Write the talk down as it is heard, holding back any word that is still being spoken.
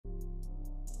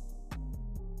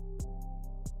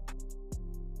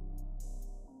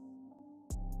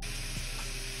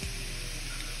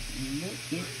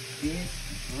get this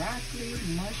broccoli,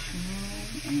 mushroom,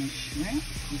 and shrimp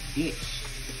dish.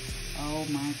 Oh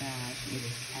my gosh, it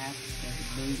is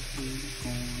absolutely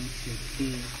going to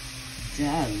be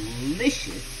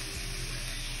delicious.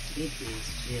 It is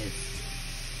just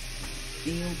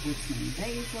filled with some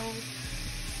basil,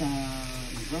 some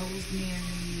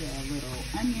rosemary, a little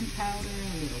onion powder,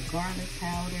 a little garlic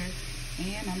powder,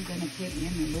 and I'm gonna put in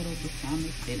a little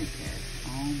balsamic vinegar.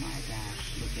 Oh my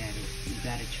gosh, look at it. You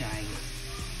gotta try it.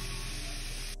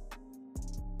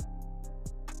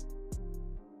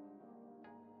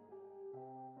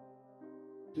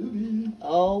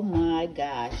 Oh my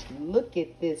gosh, look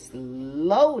at this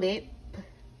loaded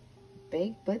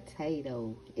baked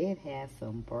potato. It has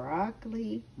some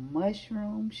broccoli,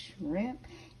 mushroom, shrimp,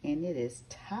 and it is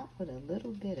topped with a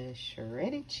little bit of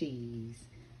shredded cheese.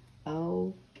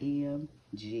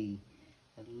 OMG.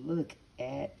 Look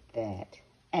at that.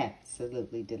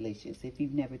 Absolutely delicious. If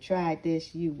you've never tried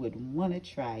this, you would want to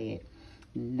try it.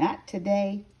 Not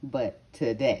today, but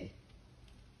today.